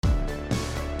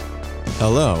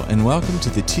Hello, and welcome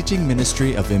to the teaching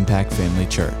ministry of Impact Family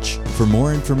Church. For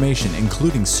more information,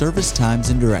 including service times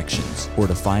and directions, or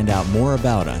to find out more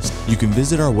about us, you can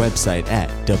visit our website at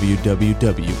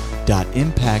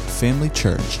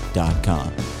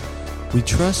www.impactfamilychurch.com. We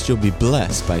trust you'll be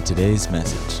blessed by today's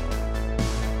message.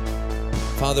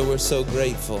 Father, we're so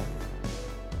grateful.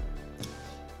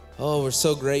 Oh, we're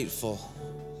so grateful.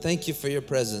 Thank you for your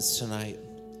presence tonight.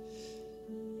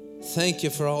 Thank you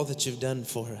for all that you've done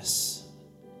for us.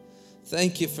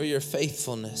 Thank you for your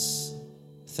faithfulness.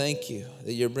 Thank you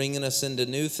that you're bringing us into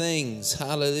new things.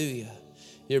 Hallelujah.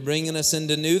 You're bringing us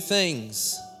into new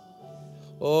things.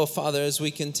 Oh, Father, as we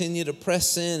continue to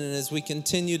press in and as we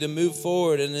continue to move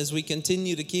forward and as we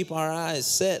continue to keep our eyes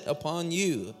set upon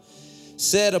you,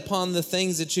 set upon the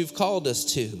things that you've called us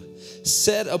to,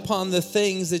 set upon the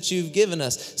things that you've given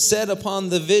us, set upon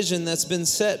the vision that's been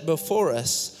set before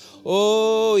us.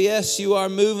 Oh, yes, you are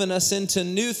moving us into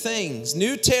new things,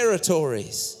 new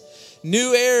territories,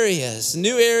 new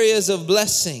areas of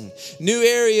blessing, new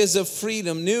areas of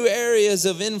freedom, new areas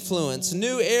of influence,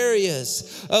 new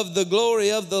areas of the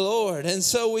glory of the Lord. And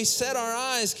so we set our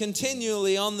eyes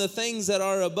continually on the things that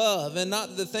are above and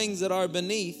not the things that are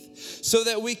beneath, so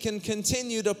that we can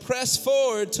continue to press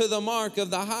forward to the mark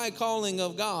of the high calling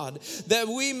of God, that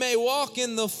we may walk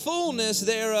in the fullness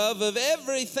thereof of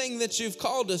everything that you've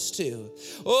called us to.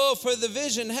 Oh, for the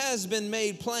vision has been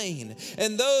made plain,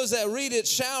 and those that read it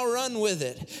shall run with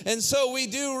it. And so we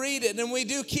do read it, and we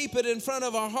do keep it in front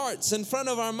of our hearts, in front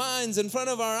of our minds, in front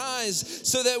of our eyes,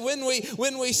 so that when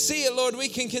we see it, Lord, we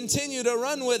can continue to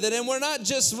run with it. And we're not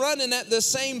just running at the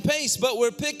same pace, but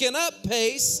we're picking up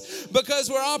pace because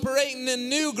we're operating in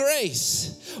new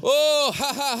grace.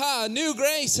 Oh, new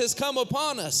grace has come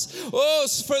upon us. Oh,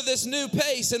 for this new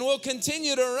pace, and we'll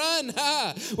continue to run.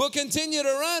 We'll continue to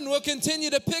run. We'll continue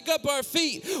to pick up our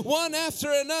feet, one after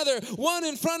another, one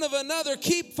in front of another.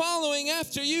 Keep following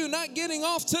after you, not getting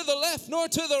off to the left nor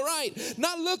to the right,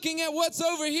 not looking at what's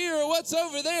over here or what's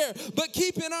over there, but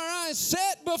keeping our eyes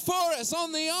set before us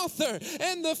on the author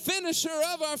and the finisher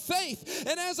of our faith.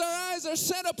 And as our eyes are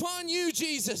set upon you,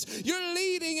 Jesus, you're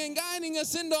leading and guiding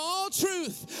us into all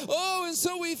truth. Oh, and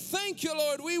so we thank you,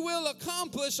 Lord. We will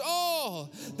accomplish all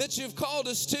that you've called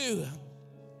us to.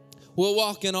 We'll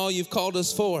walk in all you've called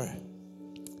us for,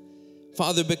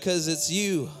 Father, because it's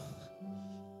you.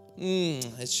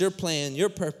 It's your plan, your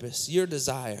purpose, your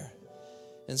desire.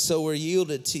 And so we're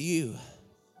yielded to you.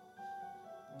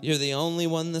 You're the only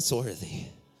one that's worthy.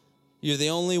 You're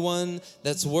the only one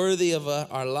that's worthy of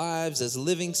our lives as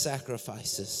living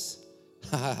sacrifices,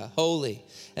 holy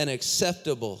and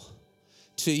acceptable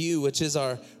to you, which is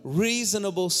our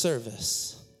reasonable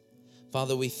service.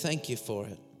 Father, we thank you for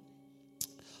it.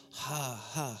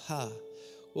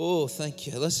 Oh, thank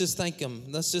you. Let's just thank him.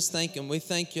 Let's just thank him. We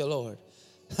thank you, Lord.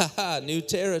 New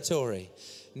territory.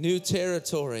 New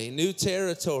territory, new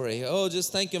territory. Oh,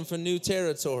 just thank him for new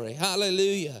territory.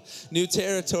 Hallelujah. New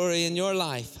territory in your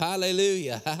life.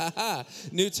 Hallelujah.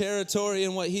 New territory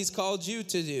in what he's called you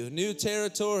to do. New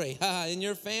territory in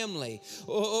your family.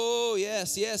 Oh,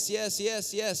 yes. I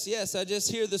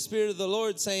just hear the Spirit of the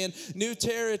Lord saying, new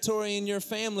territory in your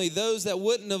family. Those that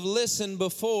wouldn't have listened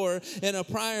before in a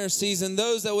prior season,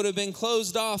 those that would have been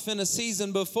closed off in a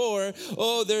season before.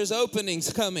 Oh, there's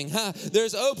openings coming.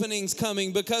 There's openings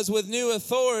coming. Because with new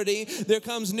authority, there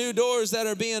comes new doors that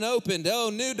are being opened.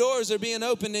 Oh, new doors are being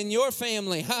opened in your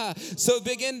family. So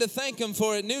begin to thank him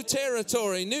for it. New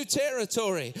territory, new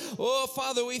territory. Oh,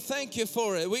 Father, we thank you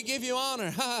for it. We give you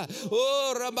honor. Oh,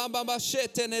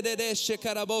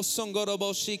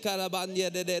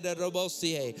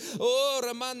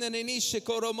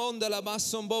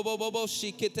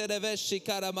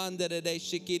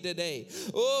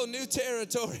 oh, new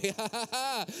territory.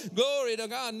 Glory to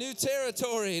God, new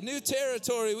territory. New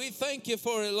territory. We thank you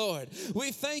for it, Lord.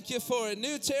 We thank you for it.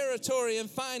 New territory in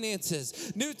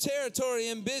finances. New territory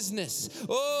in business.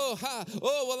 Oh,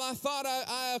 well, I thought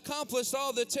I accomplished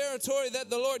all the territory that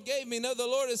the Lord gave me. No, the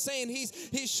Lord is saying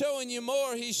He's showing you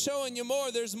more. He's showing you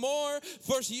more. There's more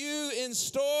for you in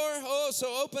store. Oh, so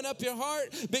open up your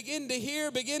heart. Begin to hear.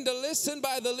 Begin to listen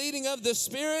by the leading of the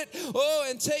Spirit. Oh,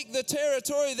 and take the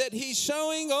territory that He's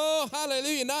showing. Oh,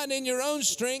 hallelujah. Not in your own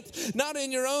strength. Not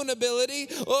in your own ability.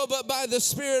 Oh, but by the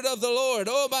Spirit of the Lord.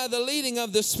 Oh, by the leading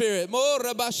of the Spirit. Oh,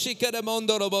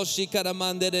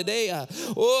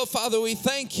 Father, we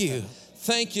thank you.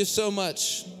 Thank you so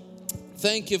much.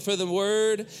 Thank you for the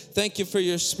word. Thank you for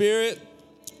your Spirit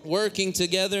working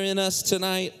together in us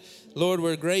tonight. Lord,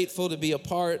 we're grateful to be a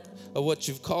part of what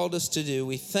you've called us to do.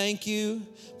 We thank you.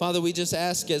 Father, we just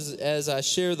ask as I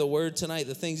share the word tonight,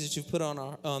 the things that you've put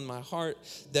on my heart,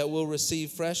 that we'll receive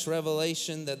fresh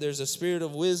revelation, that there's a spirit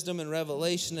of wisdom and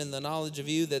revelation in the knowledge of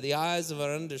you, that the eyes of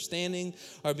our understanding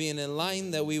are being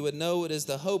enlightened, that we would know what is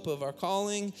the hope of our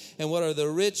calling and what are the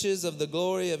riches of the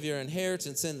glory of your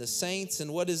inheritance in the saints,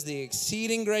 and what is the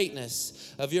exceeding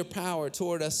greatness of your power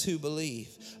toward us who believe,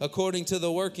 according to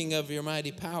the working of your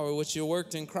mighty power, which you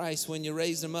worked in Christ when you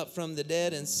raised him up from the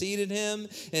dead and seated him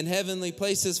in heavenly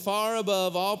places far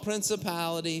above all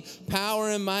principality, power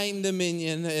and might and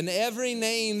dominion, and every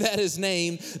name that is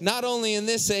named, not only in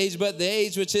this age, but the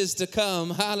age which is to come.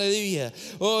 Hallelujah.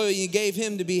 Oh, you gave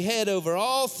him to be head over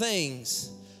all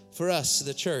things for us,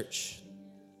 the church.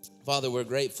 Father, we're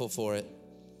grateful for it.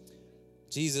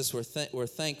 Jesus, we're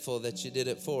thankful that you did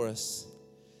it for us.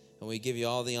 And we give you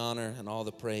all the honor and all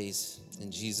the praise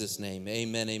in Jesus' name.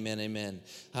 Amen, amen, amen.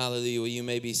 Hallelujah. Well, you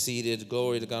may be seated.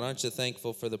 Glory to God. Aren't you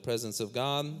thankful for the presence of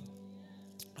God?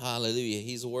 Hallelujah.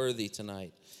 He's worthy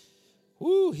tonight.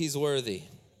 Woo, he's worthy.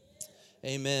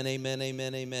 Amen, amen,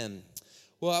 amen, amen.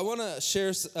 Well, I want to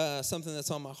share something that's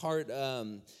on my heart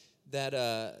that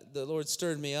the Lord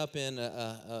stirred me up in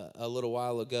a little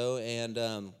while ago,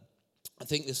 and I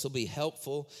think this will be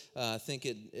helpful. I think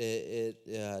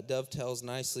it dovetails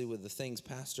nicely with the things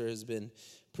Pastor has been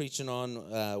preaching on,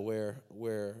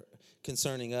 where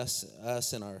concerning us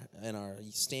and our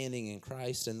standing in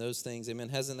Christ and those things. Amen.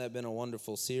 Hasn't that been a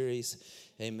wonderful series?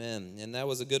 Amen. And that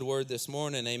was a good word this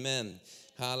morning. Amen.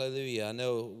 Hallelujah. I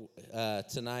know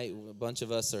tonight a bunch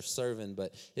of us are serving,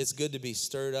 but it's good to be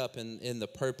stirred up in the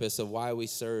purpose of why we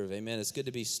serve. Amen. It's good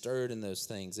to be stirred in those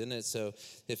things, isn't it? So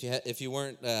if you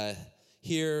weren't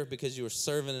here because you were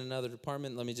serving in another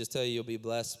department, let me just tell you, you'll be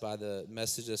blessed by the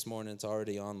message this morning. It's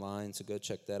already online, so go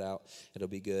check that out. It'll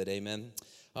be good. Amen.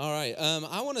 All right.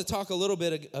 I want to talk a little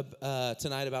bit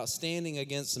tonight about standing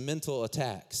against mental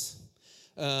attacks.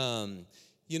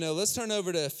 Let's turn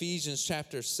over to Ephesians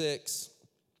chapter 6,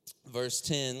 verse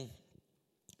 10.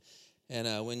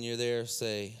 And when you're there,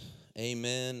 say,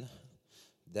 amen.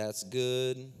 That's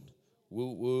good.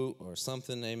 Woo, woo, or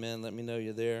something. Amen. Let me know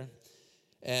you're there.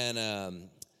 And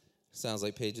sounds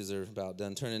like pages are about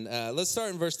done turning. Let's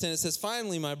start in verse 10. It says,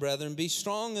 finally, my brethren, be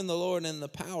strong in the Lord and the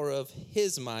power of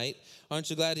his might. Aren't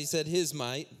you glad he said his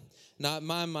might? Not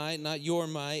my might, not your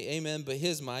might, amen, but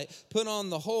his might. Put on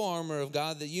the whole armor of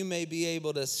God that you may be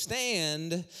able to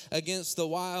stand against the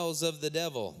wiles of the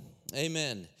devil.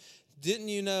 Amen. Did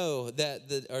you know that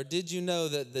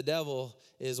the devil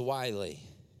is wily?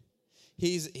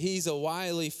 He's a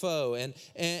wily foe, and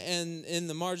in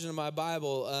the margin of my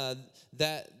Bible,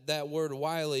 that word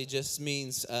wily just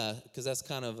means because that's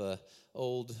kind of a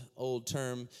old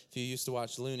term. If you used to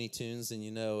watch Looney Tunes, then you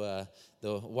know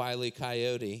the Wile E.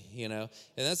 Coyote, and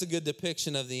that's a good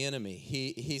depiction of the enemy.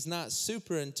 He's not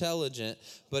super intelligent,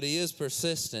 but he is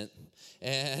persistent.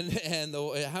 And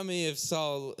how many have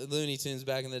saw Looney Tunes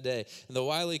back in the day? And the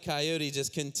Wile E. Coyote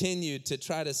just continued to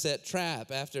try to set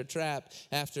trap after trap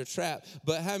after trap.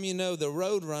 But how many know the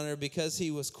Roadrunner, because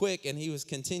he was quick and he was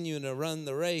continuing to run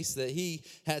the race that he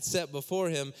had set before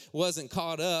him, wasn't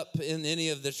caught up in any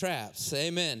of the traps?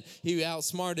 Amen. He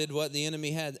outsmarted what the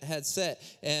enemy had set.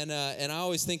 And I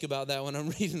always think about that when I'm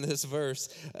reading this verse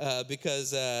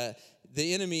because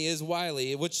the enemy is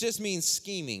wily, which just means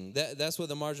scheming. That's what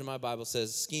the margin of my Bible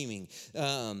says, scheming.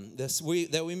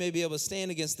 That we may be able to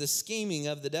stand against the scheming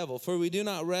of the devil. For we do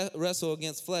not wrestle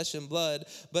against flesh and blood,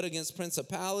 but against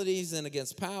principalities and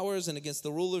against powers and against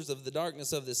the rulers of the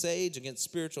darkness of this age, against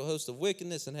spiritual hosts of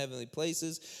wickedness in heavenly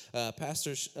places.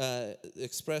 Pastor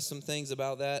expressed some things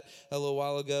about that a little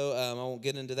while ago. I won't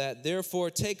get into that. Therefore,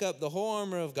 take up the whole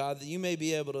armor of God that you may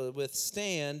be able to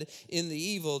withstand in the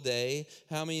evil day.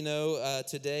 How many know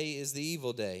today is the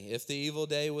evil day? If the evil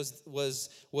day was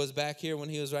back here when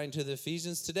he was writing to the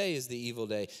Ephesians, today is the evil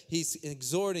day. He's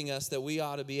exhorting us that we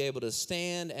ought to be able to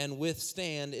stand and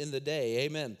withstand in the day.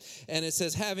 Amen. And it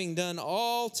says, having done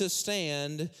all to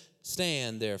stand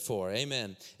therefore.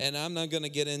 Amen. And I'm not going to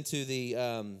get into the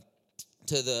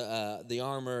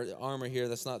armor here.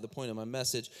 That's not the point of my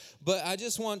message. But I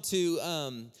just want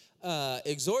to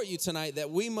exhort you tonight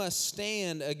that we must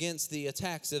stand against the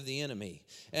attacks of the enemy.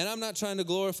 And I'm not trying to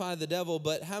glorify the devil,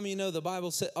 but how many know the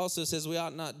Bible also says we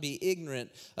ought not be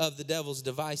ignorant of the devil's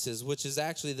devices, which is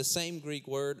actually the same Greek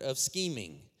word of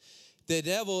scheming. the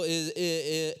devil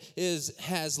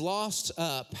has lost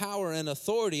power and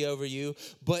authority over you,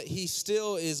 but he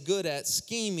still is good at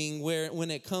scheming when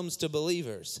it comes to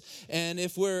believers. And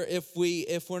if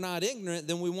we're not ignorant,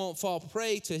 then we won't fall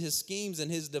prey to his schemes and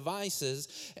his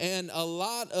devices. And a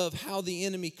lot of how the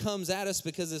enemy comes at us,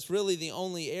 because it's really the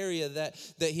only area that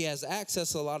he has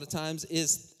access a lot of times,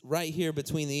 is right here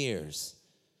between the ears.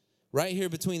 Right here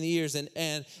between the ears,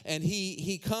 and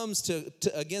he comes to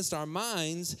against our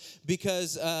minds,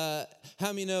 because how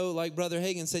many know, like Brother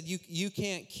Hagin said, you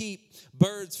can't keep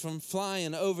birds from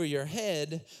flying over your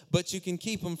head, but you can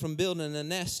keep them from building a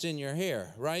nest in your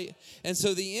hair, right? And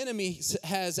so the enemy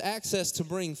has access to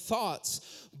bring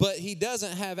thoughts, but he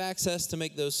doesn't have access to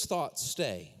make those thoughts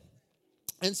stay.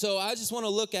 And so I just want to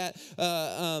look at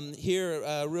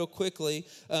here real quickly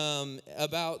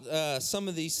about some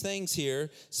of these things here,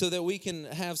 so that we can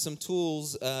have some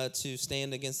tools to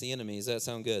stand against the enemy. Does that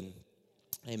sound good?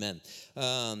 Amen.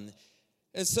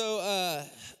 And so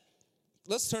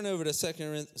let's turn over to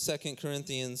 2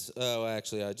 Corinthians. Oh,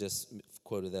 actually, I just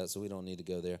quoted that, so we don't need to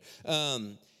go there.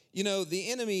 The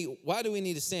enemy, why do we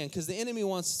need to stand? Because the enemy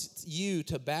wants you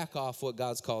to back off what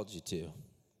God's called you to.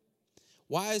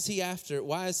 Why is he after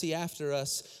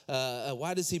us?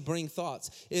 Why does he bring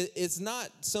thoughts? It's not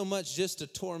so much just to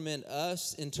torment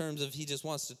us, in terms of he just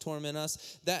wants to torment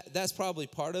us. That's probably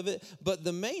part of it. But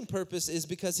the main purpose is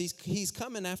because he's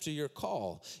coming after your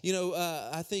call.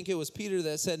 I think it was Peter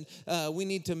that said we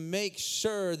need to make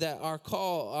sure that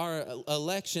our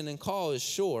election and call is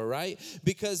sure, right?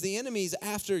 Because the enemy's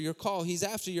after your call. He's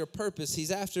after your purpose. He's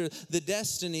after the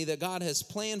destiny that God has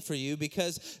planned for you,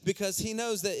 because he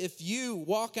knows that if you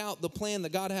walk out the plan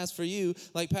that God has for you,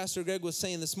 like Pastor Greg was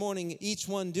saying this morning, each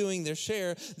one doing their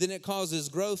share, then it causes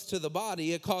growth to the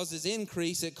body. It causes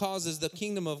increase. It causes the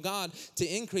kingdom of God to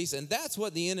increase. And that's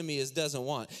what the enemy doesn't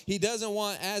want. He doesn't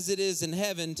want as it is in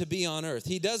heaven to be on earth.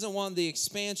 He doesn't want the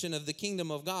expansion of the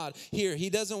kingdom of God here. He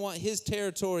doesn't want his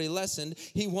territory lessened.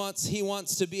 He wants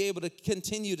to be able to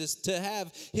continue to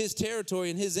have his territory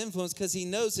and his influence, because he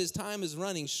knows his time is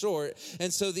running short.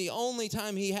 And so the only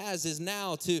time he has is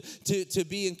now to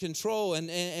be in control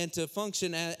and to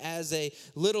function as a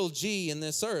little g in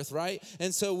this earth, right?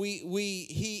 And so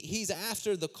he's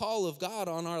after the call of God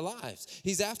on our lives.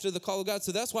 He's after the call of God.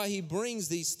 So that's why he brings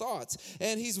these thoughts,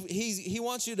 and he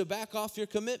wants you to back off your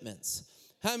commitments.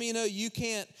 How many know you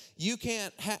can't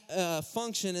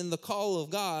function in the call of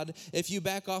God if you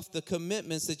back off the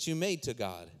commitments that you made to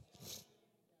God,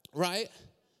 right?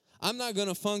 I'm not going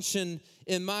to function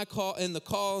in the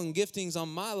call and giftings on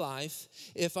my life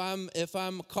if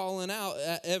I'm calling out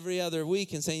every other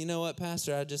week and saying, you know what,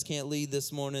 Pastor, I just can't lead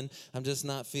this morning. I'm just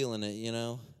not feeling it.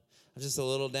 I'm just a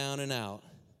little down and out.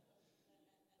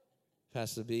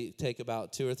 Pastor would take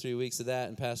about 2 or 3 weeks of that,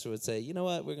 and Pastor would say, you know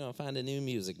what, we're going to find a new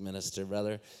music minister,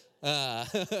 brother.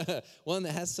 One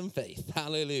that has some faith.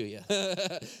 Hallelujah.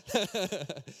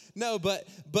 No, but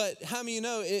how many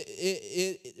know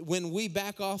when we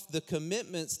back off the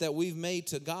commitments that we've made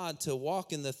to God to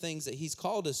walk in the things that he's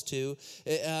called us to,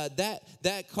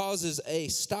 that causes a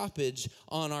stoppage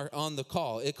on the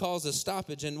call. It causes a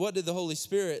stoppage. And what did the Holy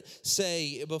Spirit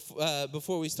say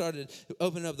before we started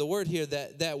opening up the word here?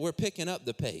 That we're picking up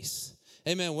the pace.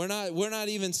 Amen. We're not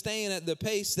even staying at the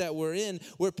pace that we're in.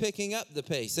 We're picking up the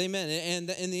pace. Amen.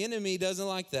 And the enemy doesn't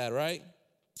like that, right?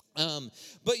 But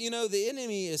the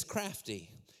enemy is crafty.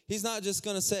 He's not just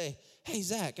going to say, hey,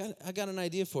 Zach, I got an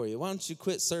idea for you. Why don't you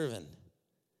quit serving?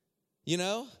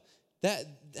 That,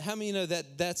 how many know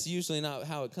that that's usually not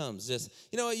how it comes? Just,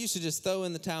 you know what, you should just throw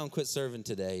in the towel and quit serving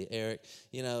today, Eric.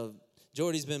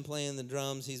 Jordy's been playing the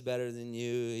drums. He's better than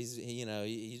you.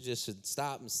 You just should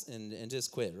stop and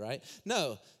just quit, right?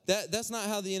 No, that's not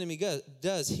how the enemy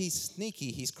does. He's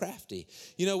sneaky. He's crafty.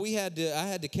 I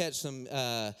had to catch some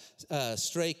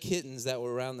stray kittens that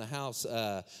were around the house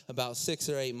about 6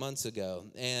 or 8 months ago,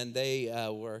 and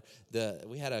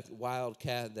we had a wild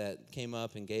cat that came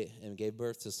up and gave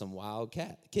birth to some wild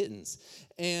kittens.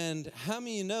 And how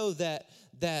many of you know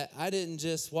that I didn't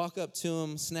just walk up to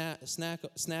them,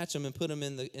 snatch them, and put them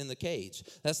in the cage?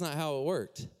 That's not how it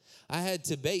worked. I had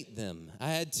to bait them. I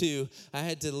had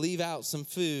to leave out some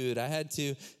food. I had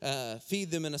to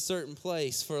feed them in a certain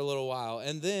place for a little while,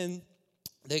 and then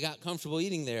they got comfortable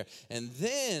eating there. And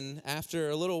then after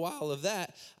a little while of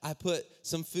that, I put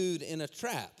some food in a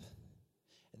trap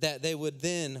that they would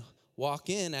then walk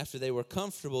in after they were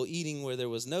comfortable eating where there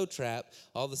was no trap.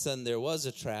 All of a sudden there was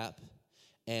a trap,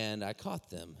 and I caught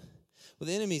them. Well,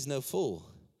 the enemy's no fool.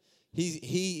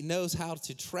 He knows how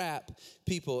to trap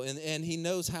people, and he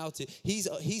knows how to,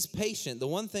 he's patient. The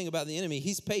one thing about the enemy,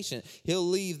 he's patient. He'll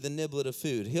leave the niblet of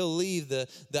food. He'll leave the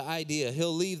idea.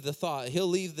 He'll leave the thought. He'll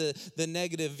leave the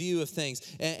negative view of things.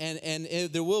 And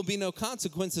there will be no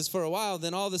consequences for a while.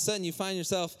 Then all of a sudden you find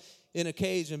yourself in a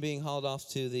cage and being hauled off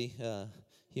to the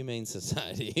Humane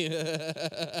Society.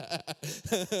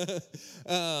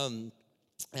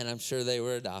 And I'm sure they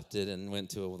were adopted and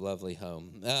went to a lovely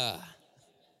home.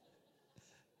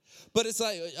 But it's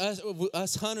like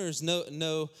us hunters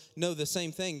know the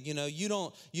same thing. You know, you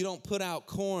don't put out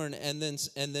corn and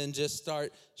then just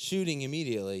start shooting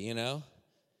immediately. You know,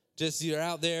 just you're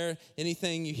out there.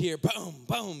 Anything you hear, boom,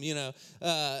 boom. You know,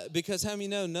 because how many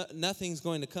know nothing's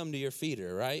going to come to your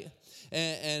feeder, right?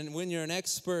 And when you're an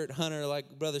expert hunter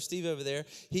like Brother Steve over there,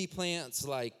 he plants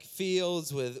like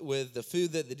fields with the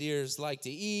food that the deers like to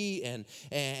eat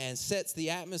and sets the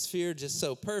atmosphere just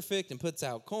so perfect and puts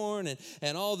out corn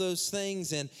and all those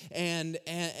things and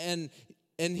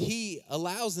he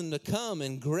allows them to come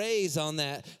and graze on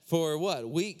that for what?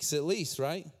 Weeks at least,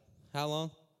 right? How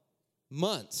long?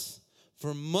 Months.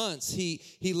 For months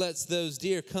he lets those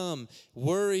deer come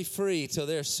worry-free till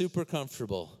they're super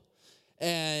comfortable.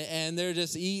 And they're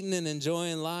just eating and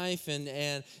enjoying life, and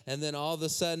then all of a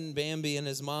sudden Bambi and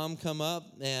his mom come up,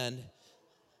 and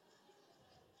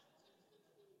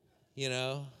you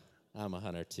know, I'm a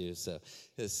hunter too, so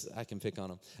I can pick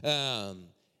on them.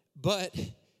 But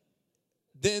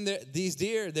then these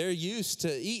deer, they're used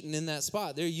to eating in that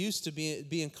spot. They're used to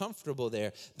being comfortable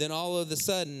there. Then all of a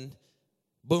sudden,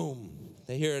 boom,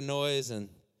 they hear a noise and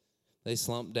they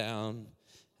slump down.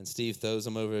 And Steve throws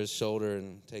them over his shoulder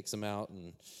and takes them out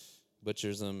and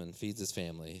butchers them and feeds his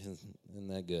family. Isn't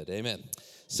that good? Amen.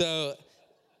 So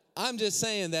I'm just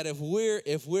saying that if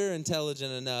we're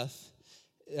intelligent enough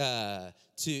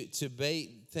to bait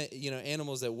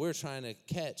animals that we're trying to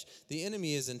catch, the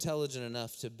enemy is intelligent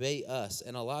enough to bait us.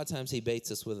 And a lot of times he baits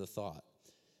us with a thought.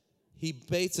 He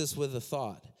baits us with a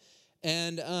thought.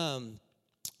 And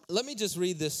let me just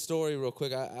read this story real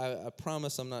quick. I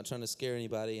promise I'm not trying to scare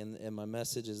anybody, and my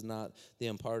message is not the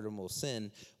unpardonable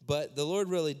sin. But the Lord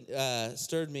really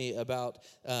stirred me about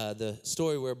the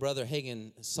story where Brother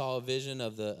Hagin saw a vision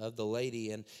of the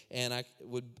lady, and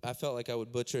I felt like I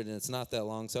would butcher it, and it's not that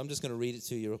long, so I'm just going to read it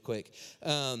to you real quick.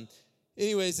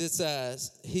 Anyways,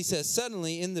 he says,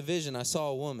 "Suddenly in the vision I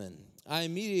saw a woman. I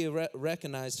immediately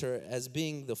recognized her as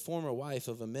being the former wife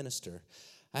of a minister.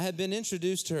 I had been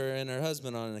introduced to her and her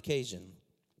husband on an occasion.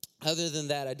 Other than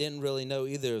that, I didn't really know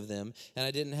either of them, and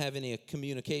I didn't have any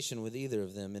communication with either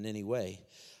of them in any way.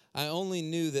 I only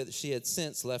knew that she had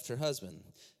since left her husband."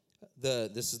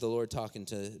 This is the Lord talking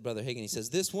to Brother Hagin. He says,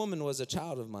 "This woman was a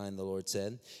child of mine," the Lord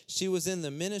said. "She was in the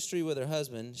ministry with her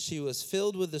husband. She was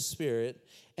filled with the Spirit,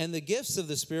 and the gifts of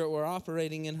the Spirit were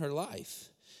operating in her life."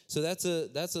 So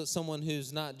that's someone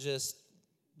who's not just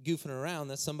goofing around.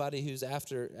 That's somebody who's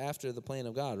after the plan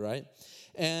of God, right?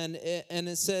 And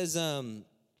it says,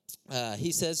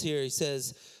 he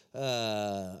says,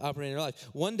 operating in her life.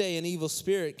 "One day an evil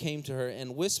spirit came to her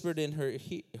and whispered in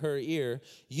her ear,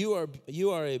 you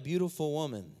are a beautiful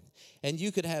woman, and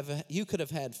you could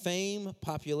have had fame,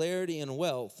 popularity, and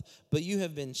wealth, but you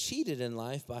have been cheated in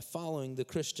life by following the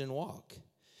Christian walk."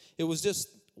 It was just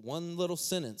one little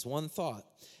sentence, one thought.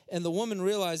 And the woman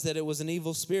realized that it was an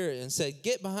evil spirit and said,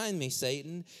 "Get behind me,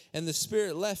 Satan." And the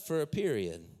spirit left for a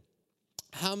period.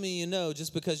 How many of you know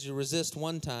just because you resist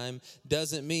one time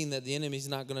doesn't mean that the enemy's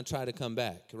not going to try to come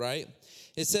back, right?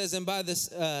 It says, "And by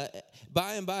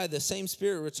and by the same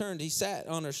spirit returned. He sat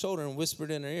on her shoulder and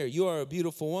whispered in her ear, 'You are a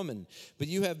beautiful woman, but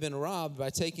you have been robbed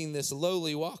by taking this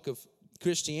lowly walk of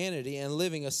Christianity and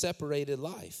living a separated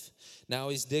life.'" Now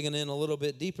he's digging in a little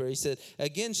bit deeper. He said,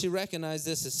 again, she recognized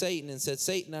this as Satan and said,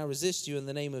 "Satan, I resist you in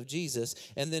the name of Jesus."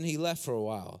 And then he left for a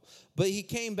while. But he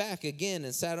came back again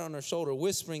and sat on her shoulder,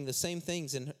 whispering the same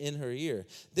things in her ear.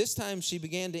 This time she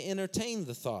began to entertain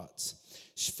the thoughts,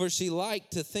 for she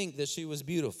liked to think that she was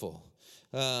beautiful.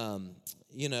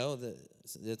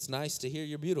 It's nice to hear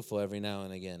you're beautiful every now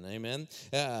and again, amen?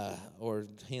 Or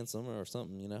handsome or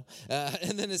something,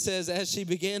 And then it says, as she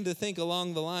began to think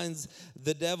along the lines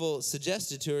the devil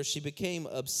suggested to her, she became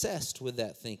obsessed with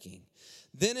that thinking.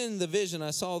 Then in the vision,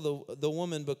 I saw the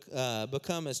woman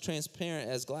become as transparent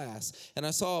as glass, and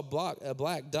I saw a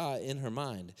black dot in her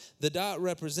mind. The dot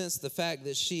represents the fact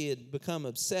that she had become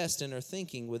obsessed in her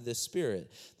thinking with this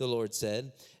spirit, the Lord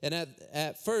said. And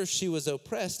at first, she was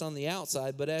oppressed on the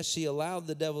outside, but as she allowed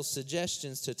the devil's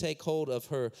suggestions to take hold of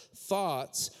her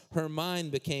thoughts, her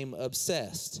mind became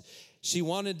obsessed. She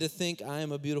wanted to think, "I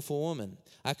am a beautiful woman.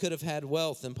 I could have had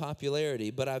wealth and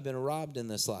popularity, but I've been robbed in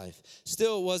this life.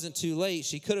 Still, it wasn't too late.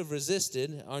 She could have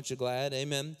resisted. Aren't you glad?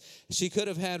 Amen. She could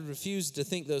have had refused to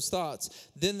think those thoughts.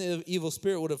 Then the evil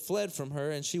spirit would have fled from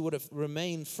her, and she would have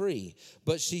remained free.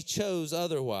 But she chose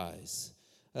otherwise.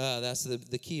 That's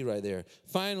the key right there.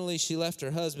 Finally, she left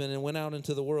her husband and went out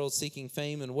into the world seeking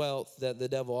fame and wealth that the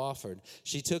devil offered.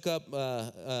 She took up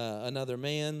another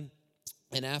man.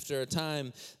 And after a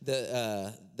time,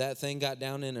 that thing got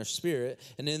down in her spirit.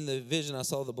 And in the vision, I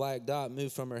saw the black dot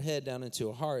move from her head down into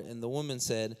her heart. And the woman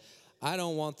said, I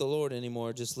don't want the Lord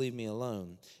anymore. Just leave me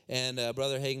alone. And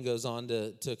Brother Hagin goes on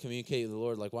to communicate with the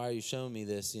Lord, like, why are you showing me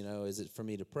this? You know, is it for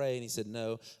me to pray? And he said,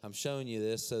 no, I'm showing you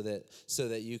this so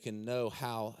that you can know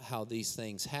how these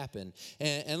things happen.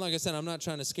 And like I said, I'm not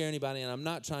trying to scare anybody, and I'm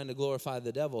not trying to glorify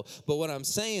the devil. But what I'm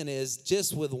saying is,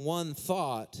 just with one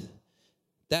thought,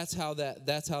 that's how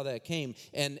that came.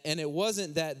 And it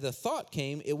wasn't that the thought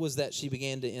came, it was that she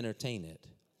began to entertain it.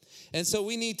 And so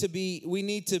we need to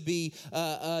be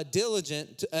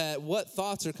diligent at what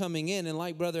thoughts are coming in. And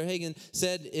like Brother Hagin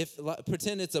said,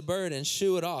 pretend it's a bird and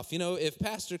shoo it off. You know, if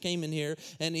Pastor came in here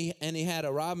and he had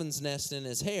a robin's nest in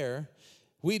his hair,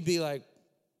 we'd be like,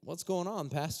 what's going on,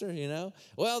 Pastor? You know,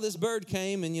 well, this bird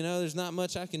came and, you know, there's not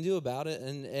much I can do about it.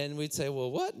 And we'd say, well,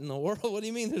 what in the world? What do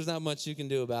you mean there's not much you can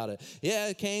do about it? Yeah,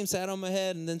 it came, sat on my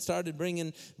head, and then started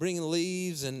bringing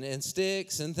leaves and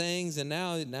sticks and things. And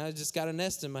now I just got a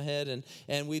nest in my head.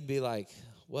 And we'd be like,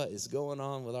 what is going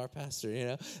on with our pastor, you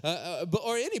know?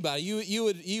 Or anybody,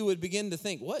 you would begin to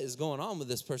think, what is going on with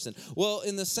this person? Well,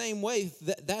 in the same way,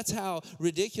 that's how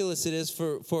ridiculous it is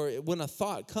for when a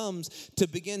thought comes to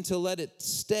begin to let it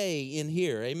stay in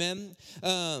here. Amen?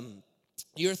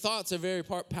 Your thoughts are very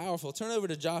powerful. Turn over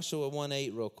to Joshua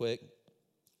 1:8 real quick.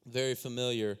 Very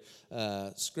familiar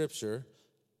scripture,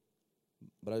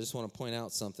 but I just want to point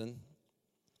out something.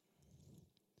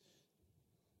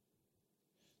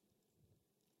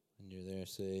 You're there,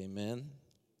 say amen.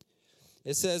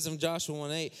 It says in Joshua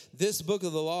 1:8, this book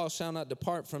of the law shall not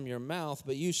depart from your mouth,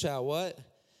 but you shall what?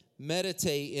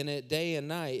 Meditate in it day and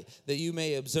night, that you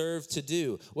may observe to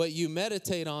do. What you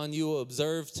meditate on, you will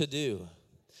observe to do.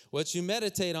 What you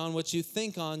meditate on, what you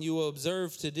think on, you will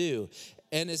observe to do.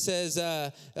 And it says,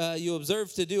 you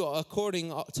observe to do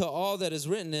according to all that is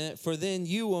written in it, for then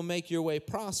you will make your way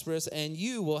prosperous and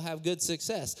you will have good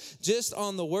success. Just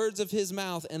on the words of his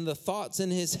mouth and the thoughts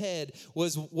in his head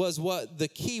was what the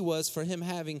key was for him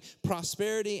having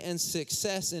prosperity and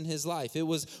success in his life. It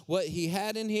was what he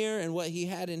had in here and what he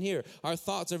had in here. Our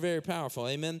thoughts are very powerful.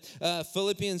 Amen.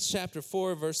 Philippians chapter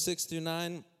 4, verse 6 through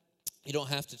 9. You don't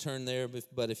have to turn there,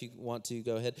 but if you want to,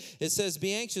 go ahead. It says,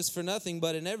 be anxious for nothing,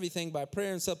 but in everything by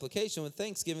prayer and supplication with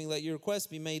thanksgiving, let your requests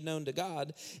be made known to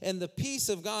God. And the peace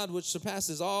of God, which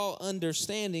surpasses all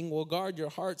understanding, will guard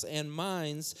your hearts and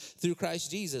minds through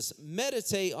Christ Jesus.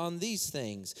 Meditate on these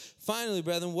things. Finally,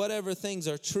 brethren, whatever things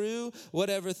are true,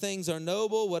 whatever things are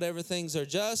noble, whatever things are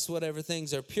just, whatever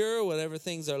things are pure, whatever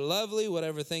things are lovely,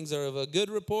 whatever things are of a good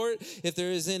report, if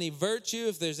there is any virtue,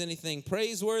 if there's anything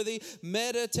praiseworthy,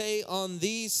 meditate on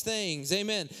these things.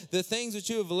 Amen. The things that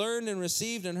you have learned and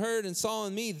received and heard and saw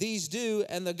in me, these do,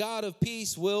 and the God of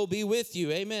peace will be with you.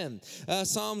 Amen.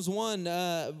 Psalms 1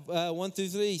 through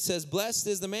 3 says, blessed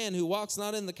is the man who walks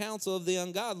not in the counsel of the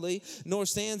ungodly, nor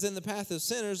stands in the path of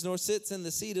sinners, nor sits in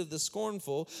the seat of the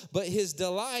scornful, but his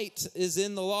delight is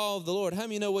in the law of the Lord. How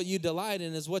many know what you delight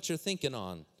in is what you're thinking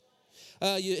on?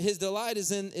 His delight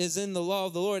is in the law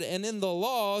of the Lord, and in the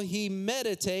law he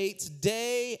meditates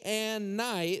day and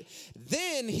night.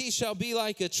 Then he shall be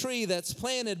like a tree that's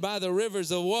planted by the rivers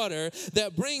of water,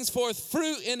 that brings forth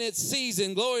fruit in its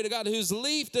season. Glory to God, whose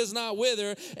leaf does not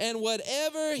wither, and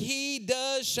whatever he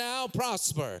does shall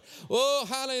prosper. Oh,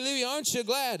 hallelujah. Aren't you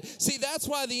glad? See, that's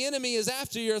why the enemy is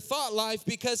after your thought life,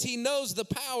 because he knows the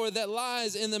power that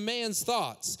lies in the man's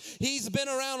thoughts. He's been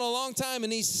around a long time,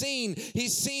 and he's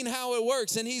seen how it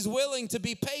works, and he's willing to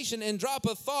be patient and drop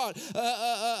a thought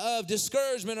of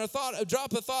discouragement, or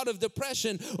drop a thought of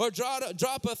depression, or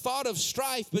drop a thought of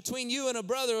strife between you and a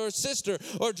brother or sister,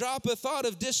 or drop a thought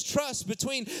of distrust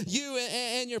between you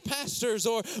and your pastors,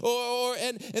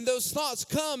 and those thoughts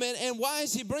come. And why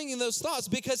is he bringing those thoughts?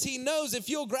 Because he knows if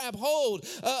you'll grab hold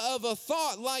of a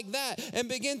thought like that and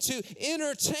begin to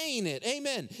entertain it.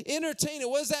 Amen. Entertain it.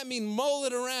 What does that mean? Mull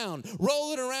it around,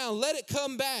 roll it around, let it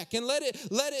come back, and let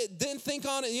it then think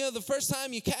on it. You know, the first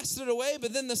time you cast it away,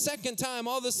 but then the second time,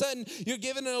 all of a sudden, you're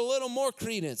giving it a little more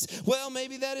credence. Well,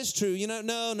 maybe that is true. You know,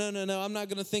 no, I'm not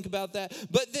going to think about that.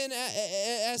 But then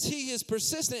as he is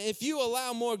persistent, if you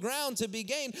allow more ground to be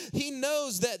gained, he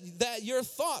knows that your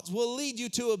thoughts will lead you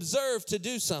to observe to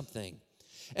do something.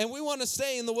 And we want to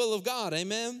stay in the will of God.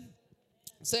 Amen?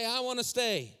 Say, I want to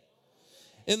stay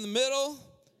in the middle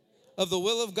of the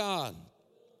will of God.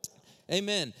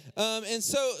 Amen. And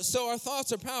so our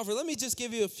thoughts are powerful. Let me just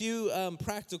give you a few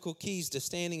practical keys to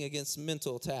standing against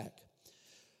mental attack.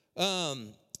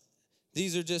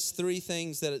 These are just 3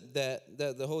 things that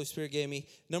the Holy Spirit gave me.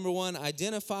 Number 1,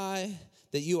 identify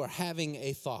that you are having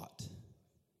a thought.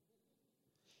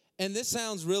 And this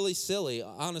sounds really silly.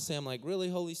 Honestly, I'm like, really,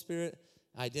 Holy Spirit?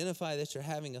 Identify that you're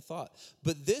having a thought.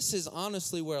 But this is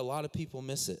honestly where a lot of people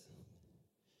miss it.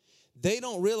 They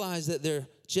don't realize that they're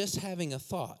just having a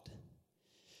thought.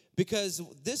 Because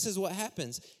this is what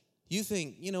happens. You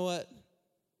think, you know what?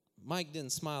 Mike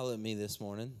didn't smile at me this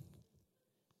morning.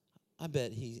 I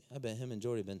bet him and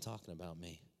Jordy have been talking about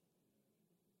me.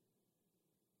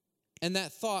 And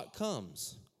that thought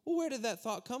comes. Well, where did that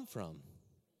thought come from?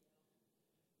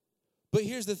 But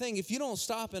here's the thing. If you don't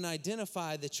stop and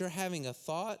identify that you're having a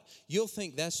thought, you'll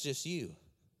think that's just you.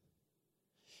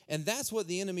 And that's what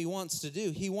the enemy wants to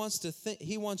do. He wants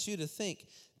you to think,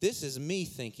 this is me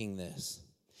thinking this.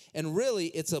 And really,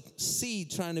 it's a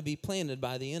seed trying to be planted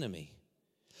by the enemy.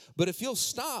 But if you'll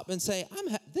stop and say,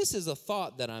 this is a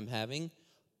thought that I'm having.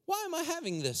 Why am I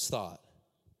having this thought?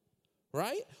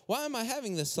 Right? Why am I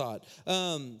having this thought?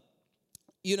 When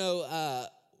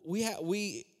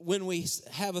we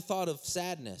have a thought of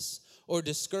sadness or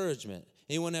discouragement.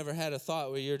 Anyone ever had a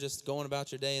thought where you're just going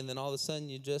about your day and then all of a sudden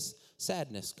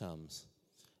sadness comes?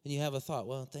 And you have a thought,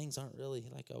 well, things aren't really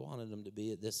like I wanted them to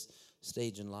be at this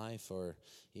stage in life, or,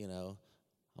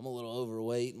 I'm a little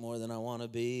overweight more than I want to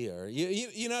be, or,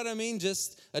 you know what I mean?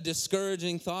 Just a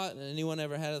discouraging thought. Anyone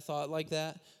ever had a thought like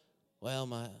that?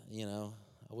 Well, I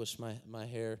wish my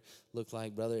hair looked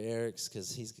like Brother Eric's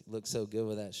because he looks so good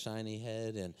with that shiny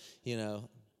head, and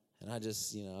I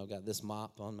just, I've got this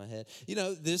mop on my head.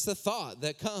 There's the thought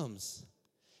that comes.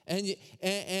 And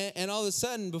all of a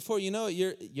sudden, before you know it,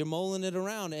 you're mulling it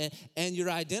around and you're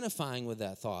identifying with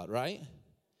that thought, right?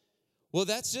 Well,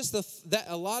 that's just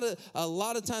a lot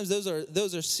of times those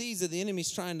are seeds that the enemy's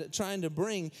trying to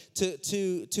bring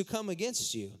to come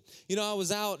against you. I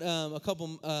was out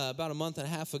about a month and a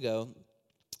half ago,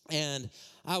 and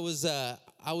I was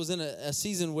in a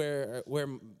season where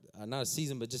not a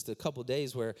season, but just a couple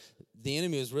days where the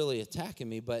enemy was really attacking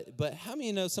me. But how many of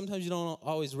you know sometimes you don't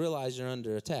always realize you're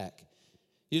under attack?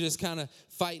 You're just kind of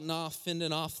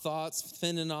fending off thoughts,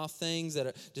 fending off things that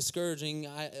are discouraging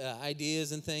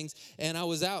ideas and things. And I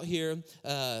was out here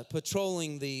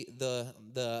patrolling the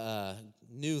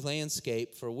new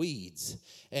landscape for weeds,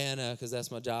 and because that's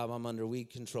my job, I'm under weed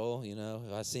control.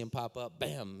 If I see them pop up,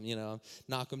 bam,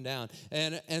 knock them down.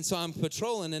 And so I'm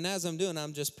patrolling, and as I'm doing,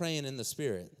 I'm just praying in the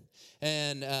Spirit.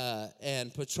 And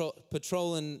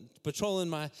patrolling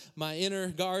my inner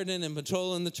garden and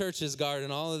patrolling the church's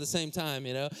garden all at the same time,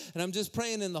 And I'm just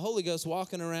praying in the Holy Ghost,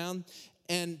 walking around,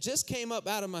 and just came up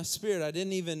out of my spirit. I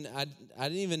didn't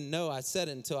even know I said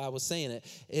it until I was saying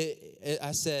it.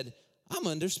 I said, I'm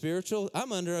under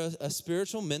a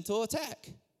spiritual mental attack.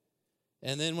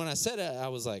 And then when I said it, I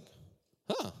was like,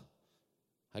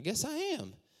 I guess I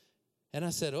am. And I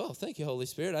said, oh, thank you, Holy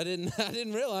Spirit. I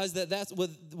didn't realize that that's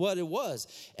what it was.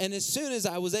 And as soon as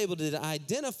I was able to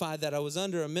identify that I was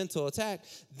under a mental attack,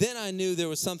 then I knew there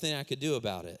was something I could do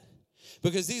about it.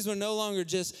 Because these were no longer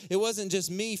it wasn't just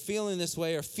me feeling this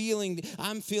way or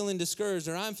I'm feeling discouraged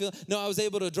or no, I was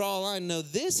able to draw a line. No,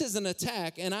 this is an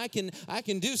attack, and I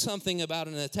can do something about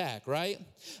an attack, right?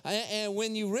 And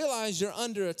when you realize you're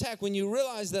under attack, when you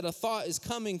realize that a thought is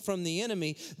coming from the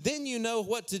enemy, then you know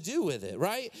what to do with it,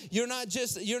 right? You're not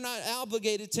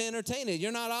obligated to entertain it.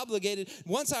 You're not obligated.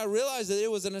 Once I realized that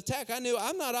it was an attack, I knew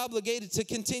I'm not obligated to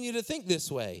continue to think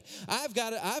this way. I've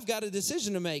got a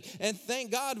decision to make. And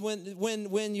thank God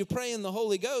when you pray in the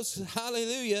Holy Ghost,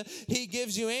 hallelujah, He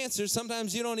gives you answers.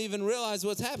 Sometimes you don't even realize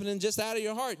what's happening just out of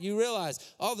your heart. You realize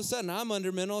all of a sudden I'm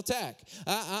under mental attack.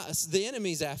 The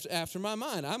enemy's after my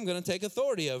mind. I'm going to take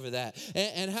authority over that.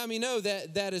 And how many know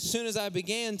that as soon as I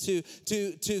began to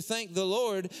thank the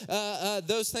Lord,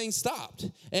 those things stopped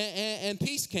and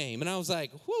peace came. And I was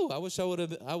like, whew, I wish I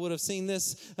would have seen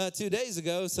this 2 days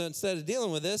ago. So instead of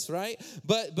dealing with this, right?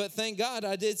 But thank God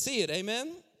I did see it.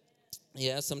 Amen.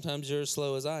 Yeah, sometimes you're as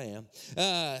slow as I am.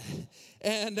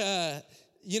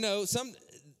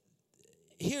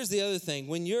 Here's the other thing.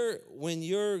 When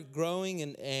you're growing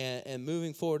and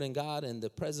moving forward in God, and the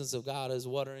presence of God is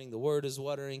watering, the Word is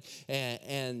watering,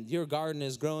 and your garden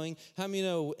is growing, how many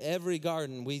know every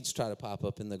garden, weeds try to pop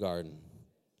up in the garden?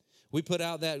 We put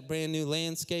out that brand new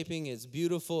landscaping. It's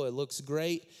beautiful. It looks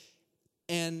great.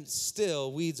 And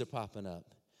still, weeds are popping up.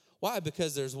 Why?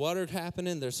 Because there's water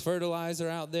happening, there's fertilizer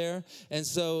out there. And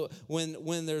so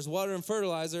when there's water and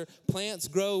fertilizer, plants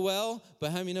grow well,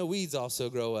 but how many know weeds also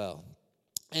grow well?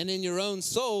 And in your own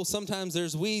soul, sometimes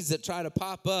there's weeds that try to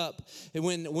pop up. And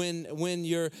when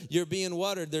you're being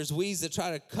watered, there's weeds that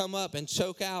try to come up and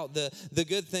choke out the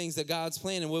good things that God's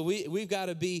planning. Well, we've got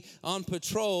to be on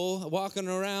patrol, walking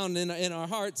around in our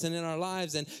hearts and in our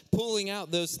lives and pulling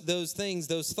out those things,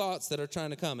 those thoughts that are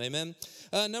trying to come. Amen.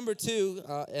 Number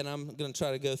 2, and I'm going to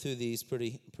try to go through these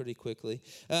pretty quickly.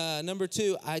 Number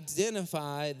 2,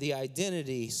 identify the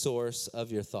identity source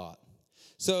of your thought.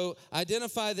 So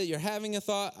identify that you're having a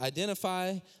thought.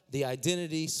 Identify the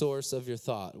identity source of your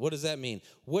thought. What does that mean?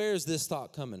 Where is this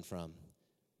thought coming from?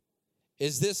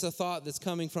 Is this a thought that's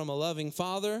coming from a loving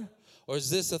Father? Or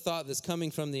is this a thought that's coming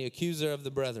from the accuser of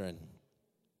the brethren?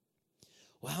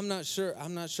 Well, I'm not sure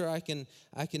I can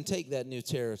take that new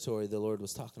territory the Lord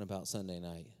was talking about Sunday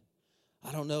night.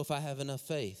 I don't know if I have enough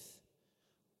faith.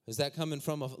 Is that coming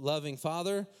from a loving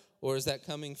Father? Or is that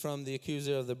coming from the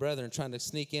accuser of the brethren trying to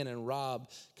sneak in and rob?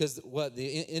 Because what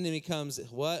the enemy comes,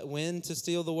 when to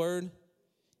steal the word?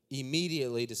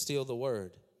 Immediately to steal the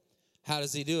word. How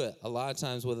does he do it? A lot of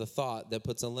times with a thought that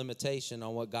puts a limitation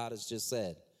on what God has just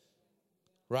said.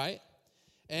 Right?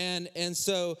 And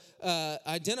so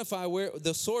identify where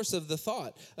the source of the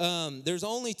thought. There's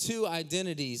only 2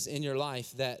 identities in your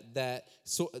life that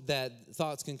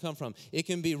thoughts can come from. It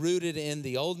can be rooted in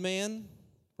the old man,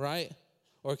 right?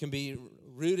 Or it can be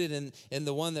rooted in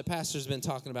the one that Pastor's been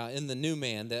talking about, in the new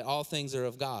man, that all things are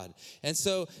of God. And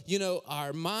so,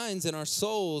 our minds and our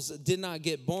souls did not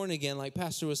get born again, like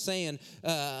Pastor was saying.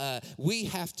 We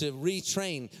have to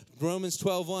retrain. Romans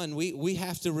 12:1, we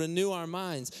have to renew our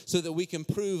minds so that we can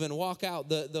prove and walk out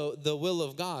the will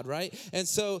of God, right? And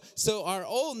so our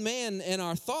old man and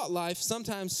our thought life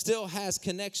sometimes still has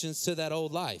connections to that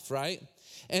old life, right?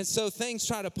 And so things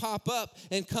try to pop up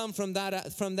and come from that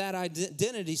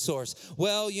identity source.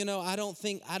 Well, I don't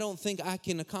think I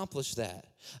can accomplish that.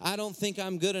 I don't think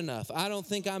I'm good enough. I don't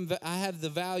think I have the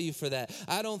value for that.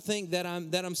 I don't think that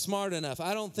I'm smart enough.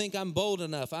 I don't think I'm bold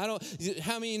enough.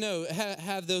 How many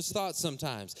have those thoughts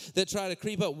sometimes that try to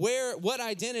creep up? What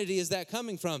identity is that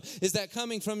coming from? Is that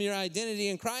coming from your identity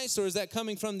in Christ, or is that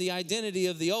coming from the identity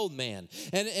of the old man?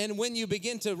 And when you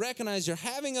begin to recognize you're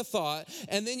having a thought,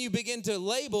 and then you begin to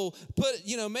label,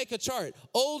 make a chart,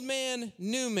 old man,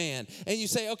 new man, and you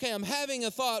say, okay, I'm having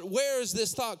a thought. Where is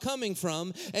this thought coming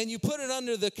from? And you put it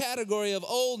under the category of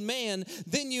old man,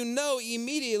 then you know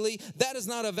immediately that is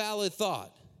not a valid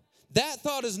thought. That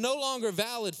thought is no longer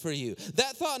valid for you.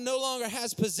 That thought no longer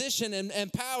has position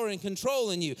and power and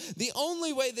control in you. The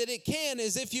only way that it can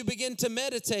is if you begin to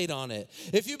meditate on it.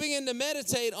 If you begin to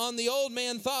meditate on the old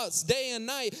man thoughts day and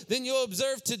night, then you'll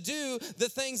observe to do the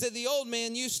things that the old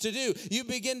man used to do. You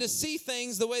begin to see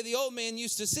things the way the old man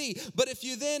used to see. But if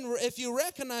you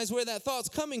recognize where that thought's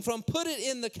coming from, put it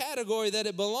in the category that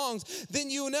it belongs, then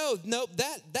nope,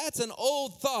 that's an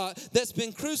old thought that's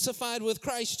been crucified with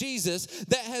Christ Jesus,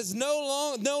 that has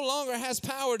no longer has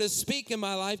power to speak in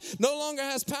my life, no longer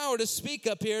has power to speak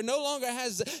up here, no longer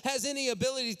has any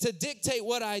ability to dictate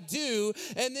what I do.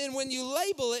 And then when you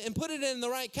label it and put it in the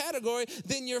right category,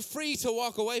 then you're free to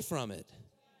walk away from it.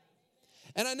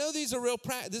 And I know this is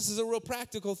a real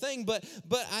practical thing, but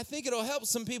I think it'll help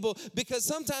some people, because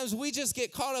sometimes we just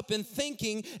get caught up in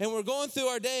thinking, and we're going through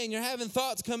our day and you're having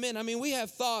thoughts come in. I mean, we have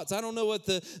thoughts. I don't know what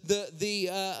the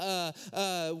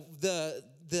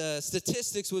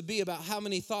statistics would be about how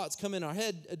many thoughts come in our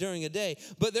head during a day,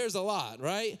 but there's a lot,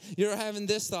 right? You're having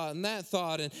this thought and that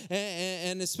thought,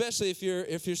 and especially if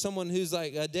you're someone who's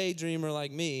like a daydreamer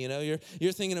like me,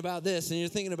 you're thinking about this and you're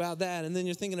thinking about that, and then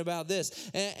you're thinking about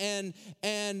this, and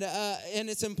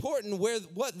it's important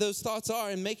what those thoughts are,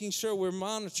 and making sure we're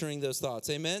monitoring those thoughts.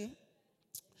 Amen.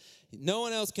 No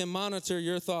one else can monitor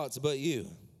your thoughts but you.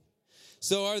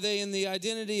 So are they in the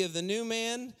identity of the new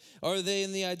man, or are they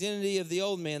in the identity of the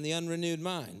old man, the unrenewed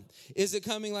mind? Is it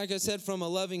coming, like I said, from a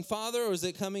loving Father, or is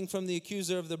it coming from the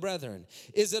accuser of the brethren?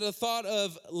 Is it a thought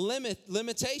of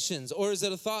limitations, or is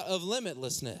it a thought of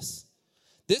limitlessness?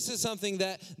 This is something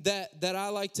that I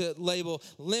like to label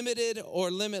limited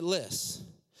or limitless.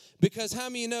 Because how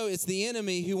many know it's the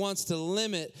enemy who wants to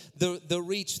limit the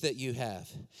reach that you have?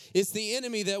 It's the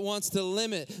enemy that wants to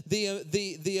limit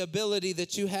the ability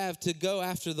that you have to go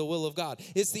after the will of God.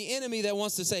 It's the enemy that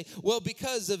wants to say, well,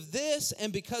 because of this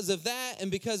and because of that and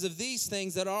because of these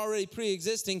things that are already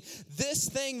pre-existing, this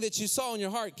thing that you saw in your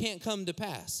heart can't come to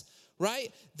pass.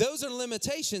 Right? Those are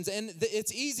limitations, and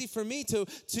it's easy for me to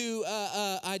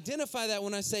identify that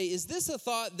when I say, is this a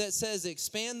thought that says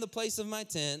expand the place of my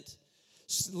tent,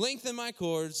 lengthen my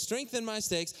cords, strengthen my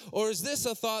stakes? Or is this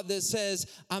a thought that says,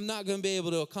 I'm not going to be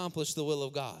able to accomplish the will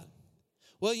of God?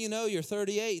 Well, you're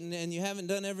 38 and you haven't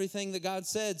done everything that God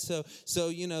said. So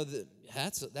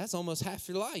that's almost half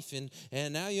your life.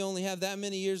 And now you only have that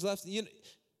many years left.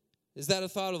 Is that a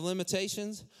thought of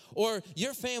limitations? Or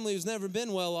your family has never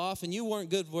been well off and you weren't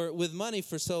good with money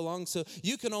for so long, so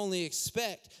you can only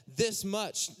expect this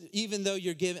much even though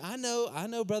you're giving. I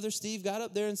know Brother Steve got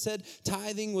up there and said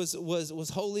tithing was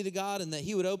holy to God and that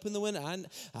he would open the window.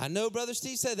 I know Brother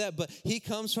Steve said that, but he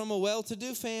comes from a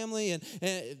well-to-do family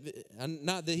and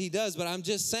not that he does, but I'm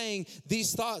just saying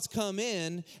these thoughts come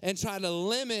in and try to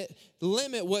limit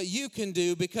what you can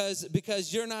do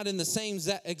because you're not in the same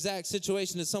exact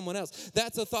situation as someone else.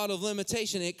 That's a thought of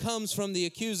limitation. It comes from the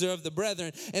accuser of the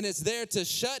brethren, and it's there to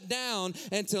shut down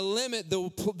and to limit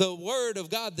the word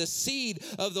of God, the seed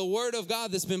of the word of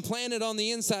God that's been planted on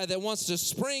the inside that wants to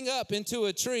spring up into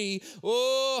a tree,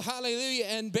 oh, hallelujah,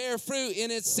 and bear fruit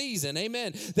in its season,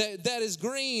 amen, that is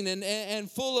green and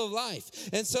full of life.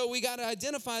 And so we got to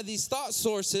identify these thought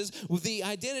sources with the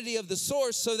identity of the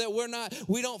source so that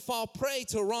we don't fall prey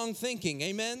to wrong thinking,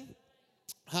 amen.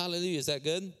 Hallelujah. Is that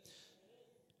good?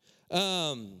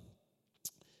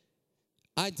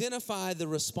 Identify the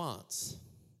response.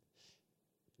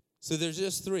 So there's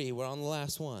just 3. We're on the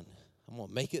last one. I'm going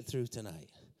to make it through tonight.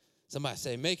 Somebody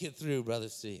say, make it through, Brother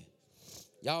Steve.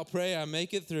 Y'all pray I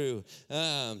make it through.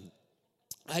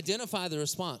 Identify the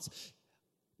response.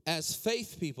 As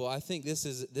faith people, I think this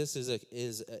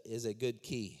is a good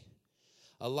key.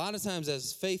 A lot of times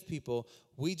as faith people,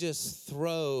 we just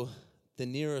throw the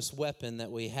nearest weapon that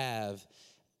we have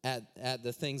at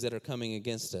the things that are coming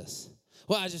against us.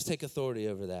 Well, I just take authority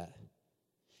over that.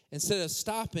 Instead of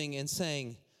stopping and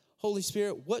saying, Holy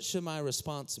Spirit, what should my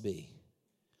response be?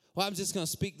 Well, I'm just going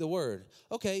to speak the word.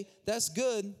 Okay, that's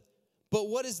good. But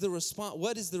what is the response?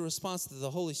 What is the response that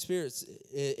the Holy Spirit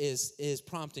is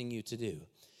prompting you to do?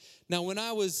 Now, when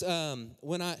I was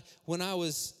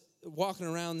walking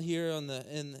around here on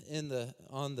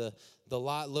the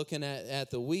lot looking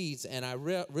at the weeds, and I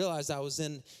realized I was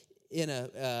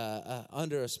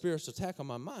under a spiritual attack on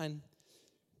my mind,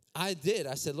 I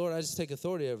said, Lord, I just take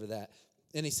authority over that.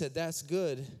 And he said, that's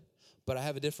good, but I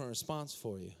have a different response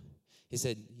for you. He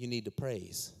said, you need to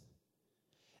praise.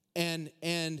 And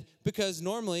because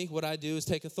normally what I do is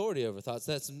take authority over thoughts.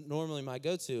 That's normally my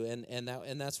go-to,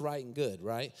 and that's right and good,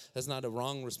 right? That's not a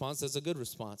wrong response. That's a good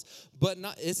response. But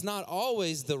it's not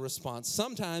always the response.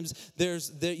 Sometimes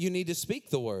you need to speak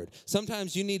the word.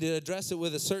 Sometimes you need to address it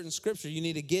with a certain scripture. You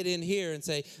need to get in here and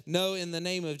say, no, in the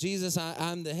name of Jesus,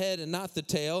 I'm the head and not the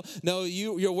tail. No,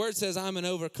 your word says I'm an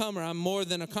overcomer. I'm more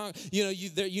than a conqueror.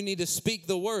 You need to speak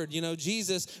the word.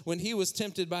 Jesus, when he was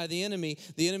tempted by the enemy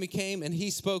came and he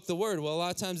spoke the word. Well, a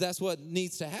lot of times that's what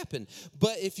needs to happen.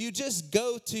 But if you just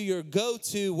go to your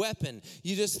go-to weapon,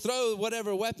 you just throw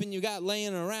whatever weapon you got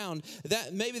laying around,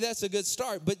 maybe that's a good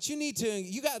start. But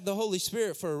you got the Holy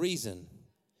Spirit for a reason.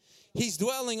 He's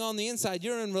dwelling on the inside.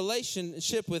 You're in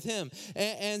relationship with him.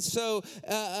 And so,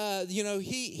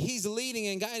 he's leading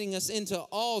and guiding us into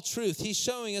all truth. He's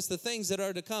showing us the things that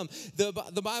are to come.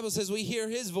 The Bible says we hear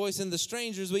his voice and the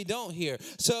strangers we don't hear.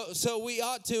 So we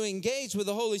ought to engage with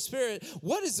the Holy Spirit.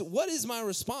 What is my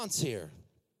response here?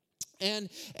 And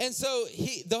so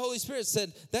the Holy Spirit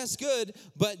said, that's good,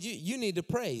 but you need to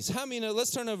praise. How many know?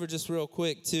 Let's turn over just real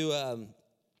quick to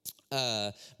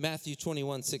Matthew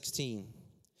 21:16.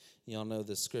 Y'all know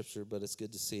this scripture, but it's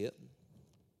good to see it.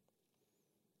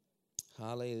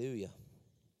 Hallelujah.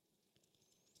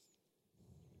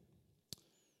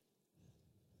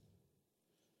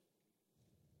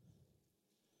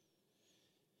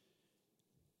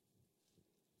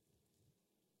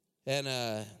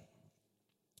 And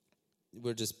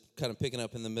we're just kind of picking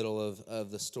up in the middle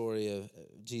of the story of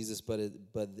Jesus, but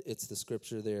it's the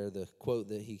scripture there, the quote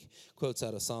that he quotes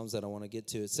out of Psalms that I want to get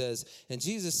to. It says, and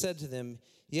Jesus said to them,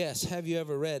 yes, have you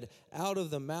ever read, out of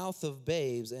the mouth of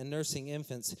babes and nursing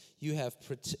infants you have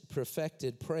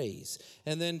perfected praise.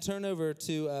 And then turn over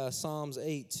to Psalms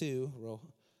 8:2. Roll.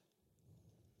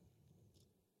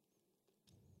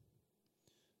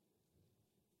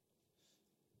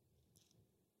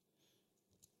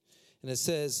 And it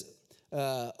says,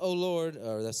 O Lord,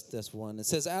 or that's one. It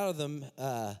says, out of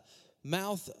the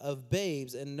mouth of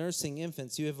babes and nursing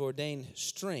infants you have ordained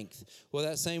strength. Well,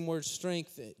 that same word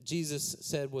strength, Jesus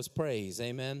said was praise.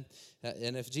 Amen.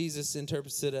 And if Jesus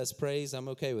interprets it as praise, I'm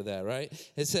okay with that, right?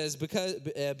 It says,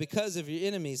 because of your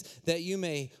enemies, that you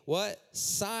may, what?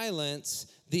 Silence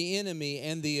the enemy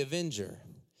and the avenger.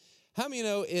 How many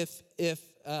know if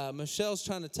Michelle's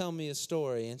trying to tell me a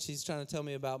story and she's trying to tell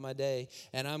me about my day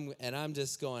and I'm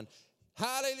just going,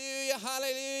 Hallelujah,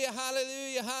 hallelujah,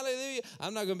 hallelujah, hallelujah.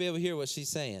 I'm not going to be able to hear what she's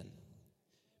saying.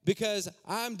 Because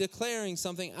I'm declaring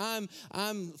something,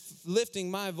 I'm lifting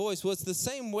my voice. Well, it's the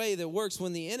same way that works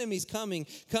when the enemy's coming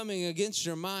against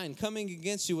your mind, coming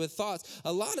against you with thoughts.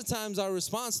 A lot of times our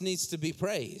response needs to be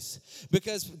praise,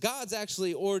 because God's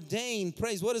actually ordained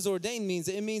praise. What does ordained mean?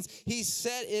 It means He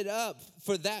set it up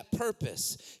for that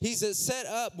purpose. He's set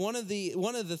up. One of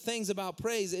the things about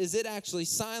praise is it actually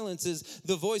silences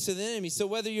the voice of the enemy. So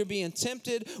whether you're being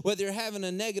tempted, whether you're having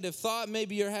a negative thought,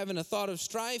 maybe you're having a thought of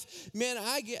strife, man,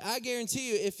 I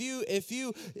guarantee you,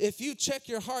 if you check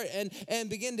your heart and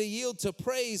begin to yield to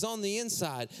praise on the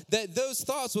inside, that those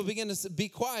thoughts will begin to be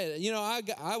quiet. You know,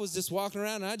 I was just walking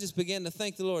around and I just began to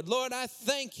thank the Lord. Lord, I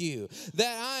thank you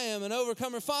that I am an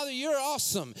overcomer. Father, you're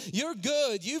awesome. You're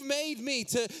good. You've made me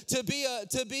to be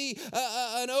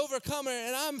an overcomer,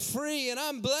 and I'm free, and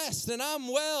I'm blessed, and I'm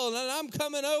well, and I'm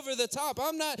coming over the top.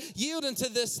 I'm not yielding to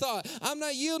this thought. I'm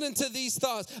not yielding to these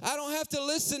thoughts. I don't have to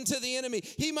listen to the enemy.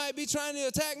 He might be trying to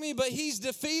attack me, but he's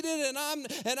defeated,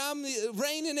 and I'm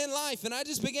reigning in life. And I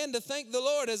just began to thank the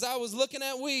Lord as I was looking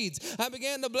at weeds. I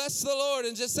began to bless the Lord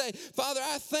and just say, Father,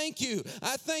 I thank you.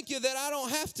 I thank you that I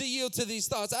don't have to yield to these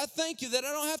thoughts. I thank you that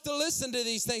I don't have to listen to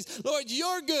these things. Lord,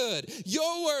 you're good.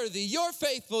 You're worthy. You're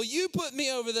faithful. You put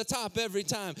me over the top every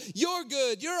time. You're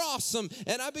good. You're awesome.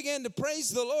 And I began to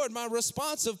praise the Lord. My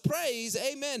response of praise,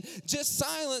 amen, just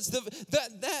silenced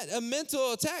that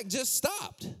mental attack. Just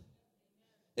stopped.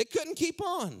 It couldn't keep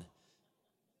on.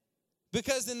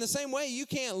 Because in the same way, you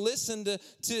can't listen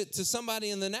to somebody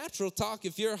in the natural talk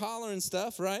if you're hollering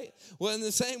stuff, right? Well, in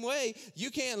the same way,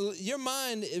 you can't. Your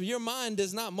mind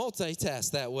does not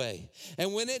multitask that way.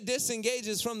 And when it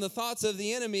disengages from the thoughts of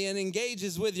the enemy and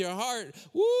engages with your heart,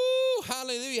 woo,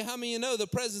 hallelujah! How many of you know the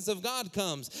presence of God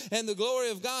comes and the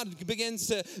glory of God begins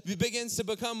to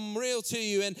become real to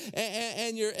you,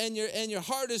 and your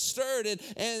heart is stirred,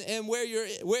 and where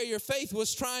your faith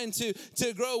was trying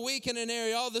to grow weak in an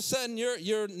area, all of a sudden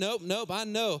you're nope. I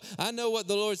know what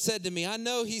the Lord said to me. I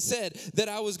know He said that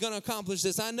I was going to accomplish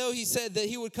this. I know He said that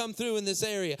He would come through in this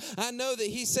area. I know that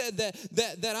He said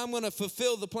that I'm going to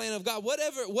fulfill the plan of God.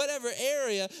 Whatever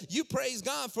area, you praise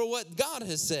God for what God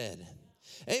has said.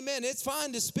 Amen. It's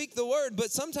fine to speak the word,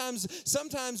 but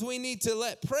sometimes we need to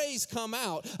let praise come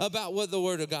out about what the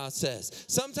word of God says.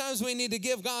 Sometimes we need to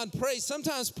give God praise.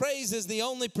 Sometimes praise is the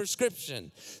only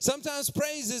prescription. Sometimes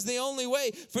praise is the only way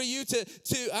for you to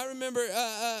I remember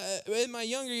in my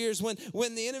younger years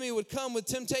when the enemy would come with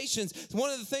temptations, one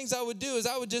of the things I would do is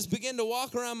I would just begin to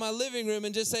walk around my living room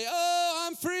and just say, oh,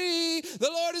 I'm free.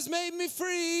 The Lord has made me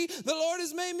free. The Lord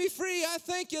has made me free. I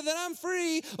thank you that I'm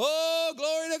free. Oh,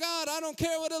 glory to God. I don't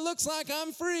care what it looks like,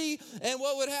 I'm free. And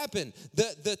what would happen?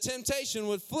 The temptation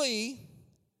would flee,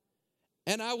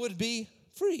 and I would be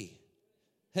free.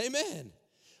 Amen.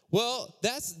 Well,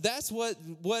 that's what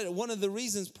one of the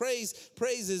reasons praise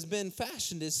has been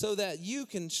fashioned is so that you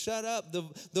can shut up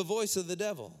the voice of the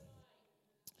devil.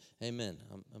 Amen.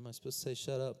 Am I supposed to say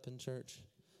shut up in church?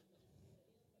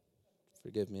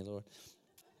 Forgive me, Lord.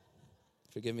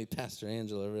 Forgive me, Pastor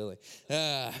Angela, really.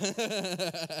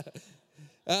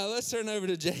 Let's turn over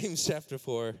to James chapter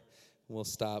 4. We'll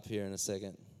stop here in a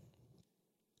second.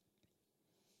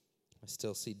 I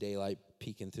still see daylight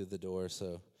peeking through the door,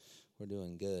 so we're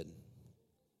doing good.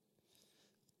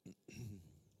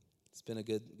 It's been a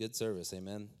good service,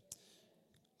 amen.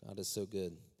 God is so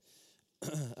good.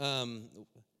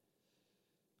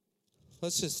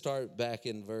 Let's just start back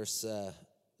in verse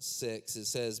 6. It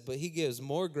says, but He gives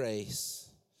more grace.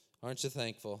 Aren't you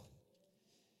thankful?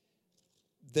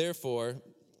 Therefore,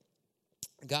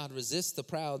 God resists the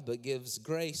proud, but gives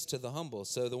grace to the humble.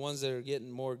 So the ones that are getting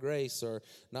more grace are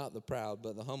not the proud,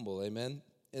 but the humble. Amen.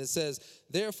 And it says,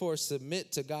 therefore,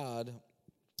 submit to God,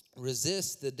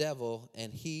 resist the devil,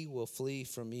 and he will flee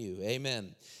from you.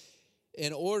 Amen.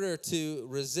 In order to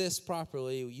resist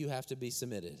properly, you have to be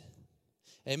submitted.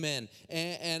 Amen.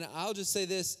 And I'll just say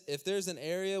this: if there's an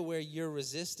area where your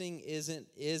resisting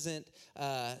isn't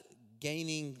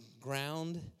gaining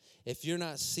ground, if you're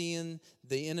not seeing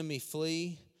the enemy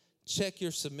flee, check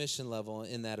your submission level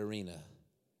in that arena.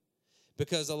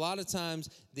 Because a lot of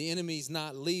times the enemy's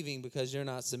not leaving because you're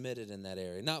not submitted in that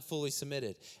area, not fully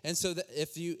submitted. And so that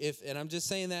and I'm just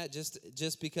saying that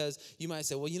just because you might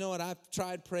say, well, you know what, I've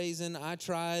tried praising, I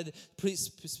tried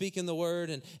speaking the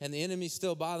word, and the enemy's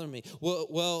still bothering me.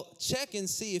 Well, check and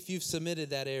see if you've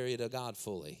submitted that area to God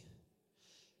fully.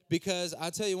 Because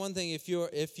I'll tell you one thing: if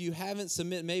you haven't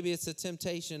submitted, maybe it's a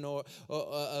temptation or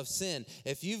of sin.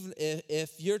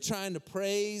 If you're trying to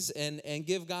praise and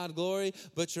give God glory,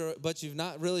 but you've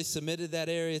not really submitted that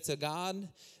area to God,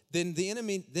 then the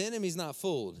enemy's not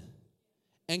fooled.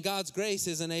 And God's grace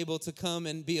isn't able to come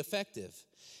and be effective.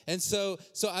 And so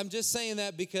I'm just saying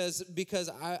that because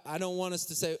I don't want us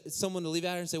to say, someone to leave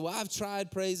out here and say, well, I've tried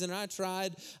praising,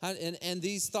 and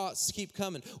these thoughts keep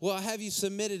coming. Well, have you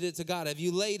submitted it to God? Have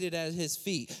you laid it at his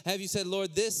feet? Have you said,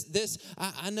 Lord,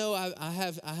 I know I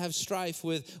have strife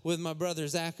with my brother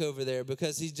Zach over there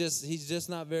because he's just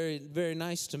not very, very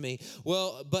nice to me.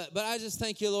 Well, but I just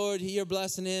thank you, Lord, you're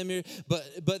blessing him.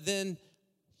 But then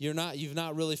you've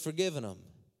not really forgiven him.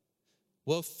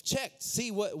 Well,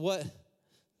 see what.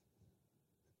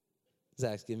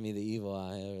 Zach's giving me the evil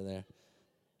eye over there.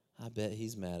 I bet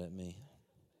he's mad at me.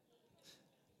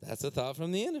 That's a thought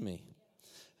from the enemy.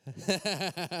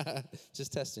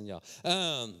 Just testing y'all.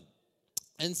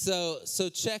 And so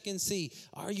check and see,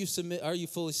 are you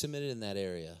fully submitted in that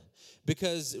area?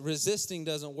 Because resisting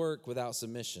doesn't work without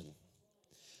submission.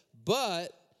 But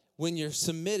when you're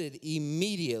submitted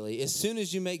immediately, as soon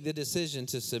as you make the decision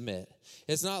to submit,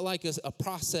 it's not like a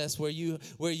process where you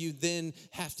then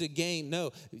have to gain. No,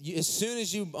 as soon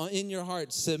as you, in your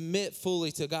heart, submit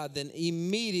fully to God, then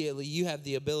immediately you have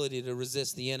the ability to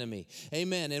resist the enemy.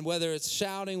 Amen. And whether it's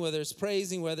shouting, whether it's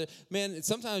praising,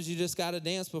 sometimes you just got to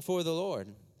dance before the Lord.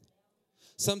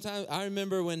 Sometimes I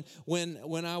remember when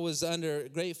I was under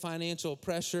great financial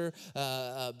pressure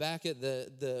back at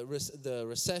the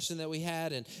recession that we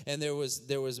had, and there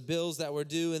was bills that were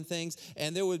due and things,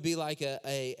 and there would be like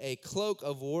a cloak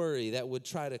of worry that would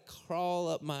try to crawl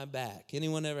up my back.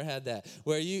 Anyone ever had that?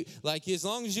 Where you, like, as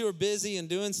long as you were busy and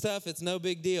doing stuff, it's no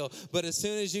big deal. But as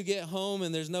soon as you get home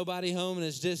and there's nobody home and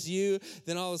it's just you,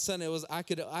 then all of a sudden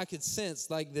I could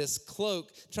sense like this cloak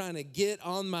trying to get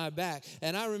on my back.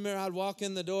 And I remember I'd walk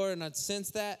in the door and I'd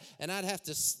sense that, and I'd have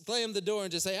to slam the door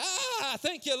and just say,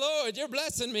 thank you, Lord, you're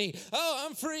blessing me. Oh,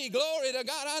 I'm free. Glory to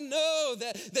God. I know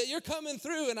that you're coming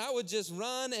through. And I would just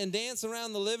run and dance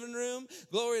around the living room,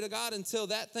 glory to God, until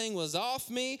that thing was off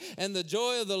me and the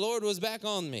joy of the Lord was back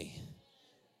on me.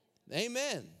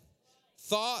 Amen.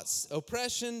 Thoughts,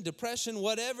 oppression, depression,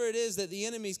 whatever it is that the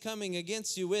enemy's coming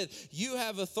against you with, you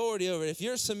have authority over it. If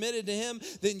you're submitted to him,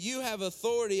 then you have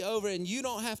authority over it, and you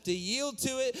don't have to yield to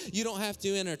it. You don't have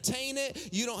to entertain it.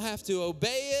 You don't have to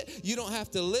obey it. You don't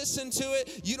have to listen to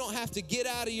it. You don't have to get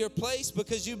out of your place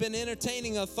because you've been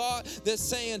entertaining a thought that's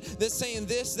saying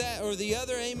this, that, or the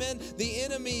other. Amen. The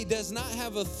enemy does not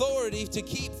have authority to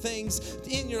keep things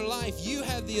in your life. You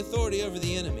have the authority over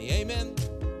the enemy. Amen.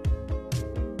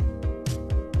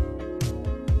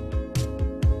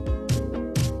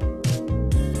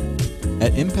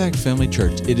 At Impact Family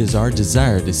Church, it is our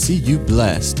desire to see you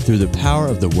blessed through the power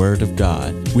of the Word of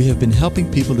God. We have been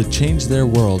helping people to change their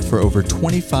world for over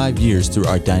 25 years through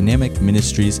our dynamic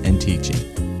ministries and teaching.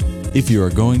 If you are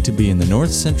going to be in the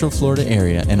North Central Florida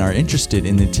area and are interested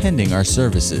in attending our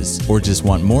services, or just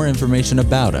want more information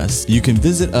about us, you can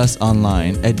visit us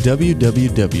online at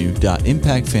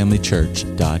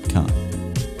www.impactfamilychurch.com.